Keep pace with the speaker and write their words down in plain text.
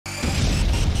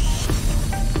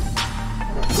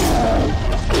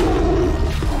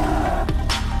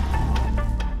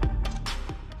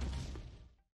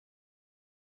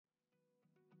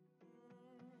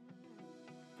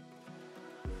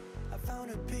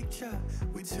picture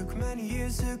we took many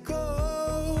years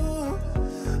ago,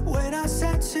 when I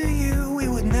said to you we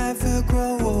would never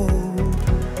grow old.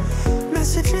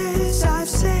 Messages I've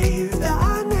saved that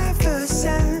I never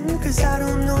send, cause I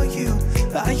don't know you,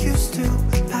 but I used to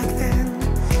back then.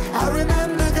 I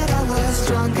remember that I was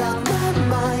drunk out my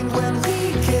mind when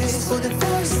we kissed for the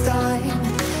first time.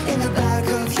 In the back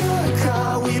of your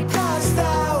car we passed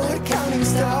out counting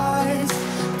stars.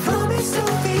 Promised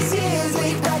all these years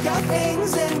we'd pack our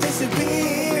things and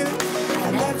disappear.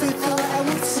 I never thought I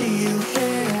would see you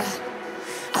here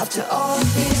after all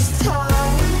this time.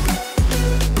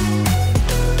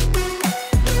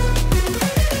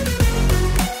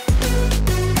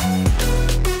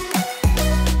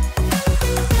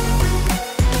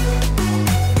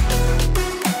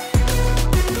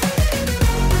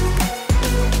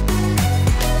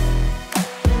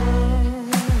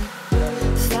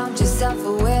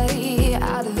 Away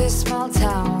out of this small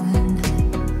town,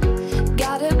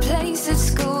 got a place at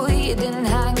school you didn't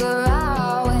hang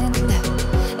around.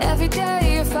 Every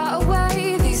day you're far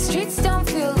away, these streets don't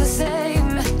feel the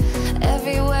same.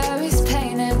 Everywhere is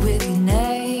painted with your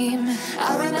name.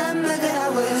 I remember that I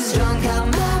was drunk out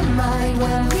my mind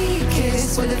when we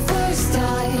kissed for the first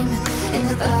time. In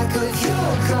the back of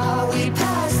your car we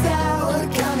passed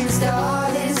out counting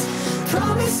stars.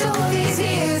 Promised all these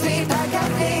years we'd pack our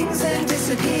things and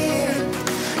disappear.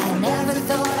 I never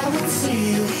thought I would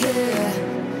see you here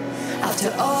after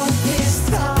all this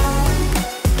time.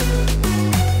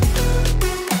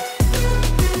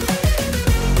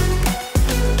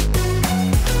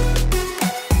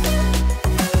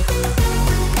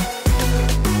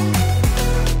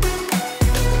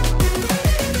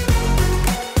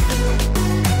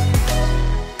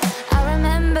 I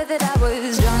remember that I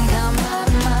was drunk out my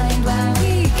mind when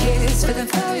we kissed for the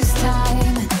first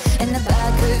time. In the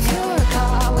back of your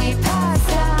car we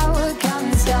passed out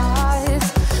counting stars.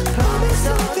 Promised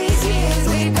all these years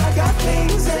we'd pack our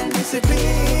things and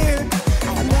disappear.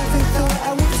 I never thought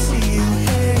I would see you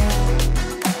here.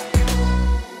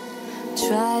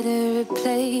 Try to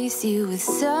replace you with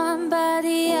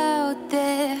somebody out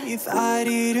there. If I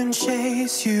didn't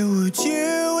chase you, would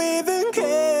you even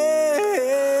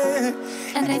care?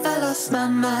 And if I lost my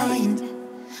mind,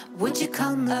 would you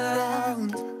come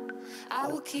around? I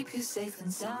will keep you safe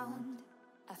and sound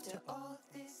after all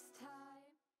this time.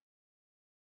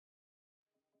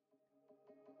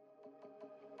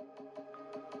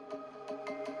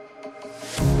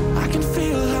 I can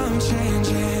feel I'm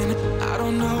changing. I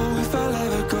don't know if I'll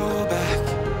ever go back.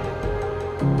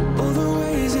 All the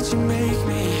ways that you make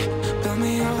me, build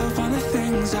me up on the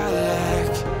things I lack.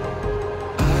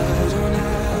 I don't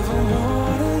ever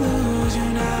wanna lose you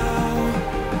now,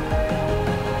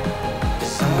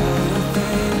 'cause I don't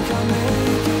think I'll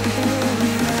make it here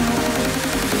now.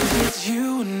 'Cause it's you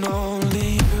and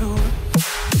only you.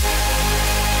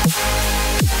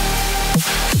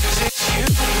 'Cause it's you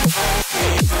and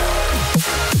only you.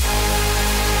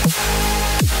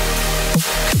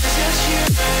 'Cause it's you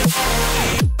and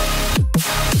only you.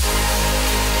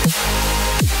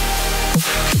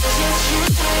 'Cause it's you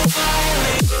and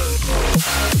only you.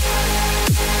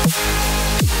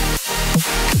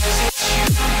 'Cause it's you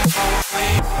and only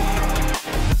you.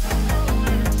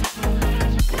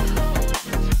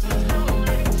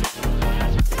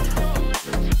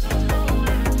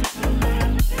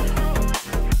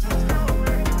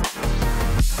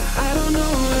 I don't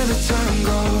know where the time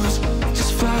goes, it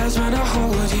just flies when I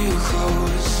hold you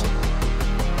close.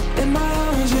 In my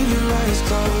arms with your eyes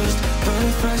closed, for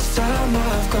the first time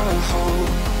I've got hope.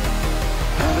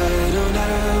 I don't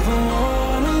ever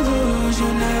wanna lose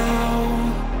you now.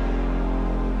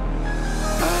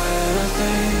 I don't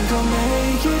think I'll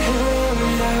make it here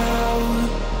now.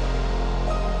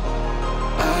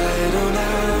 I don't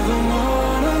ever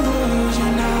wanna lose you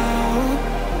now.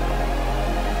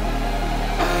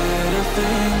 I don't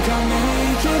think I'll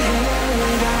make it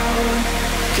here now.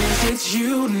 'Cause it's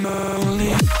you and only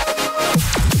you.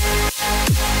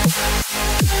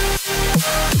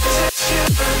 'Cause it's you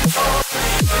and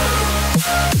only you.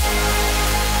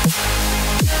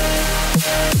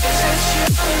 'Cause it's you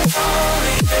and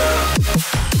only you.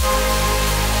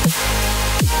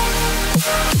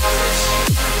 'Cause it's you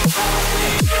and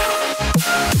only you.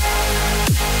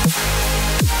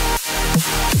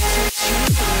 'Cause it's you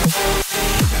and only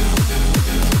you.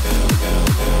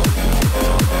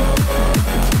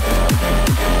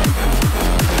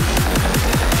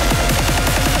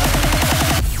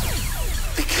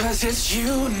 Because it's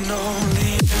you and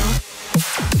only you.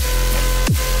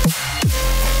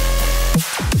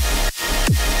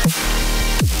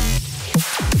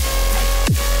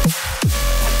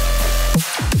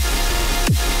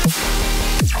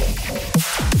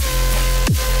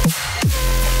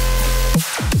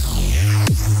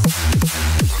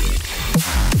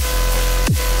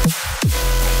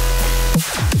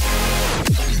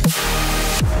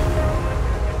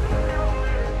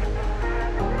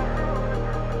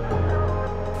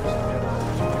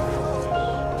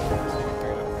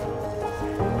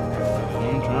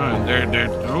 They're.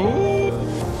 Ooh.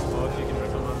 Well, if you can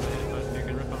rip them on it, you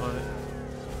can rip them on it.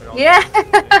 Yeah.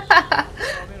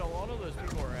 I mean, a lot of those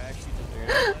people are actually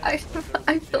just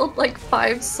I filled like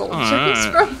 5 soul chips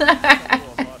Alright. from that.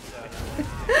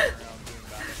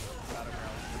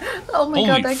 Oh my Holy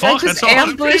god, that fuck, guy just that's a lot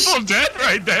of ambushed. people dead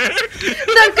right there.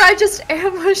 That guy just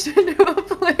ambushed into a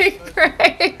plague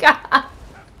break.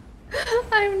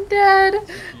 I'm dead.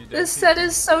 This set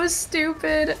is so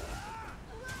stupid.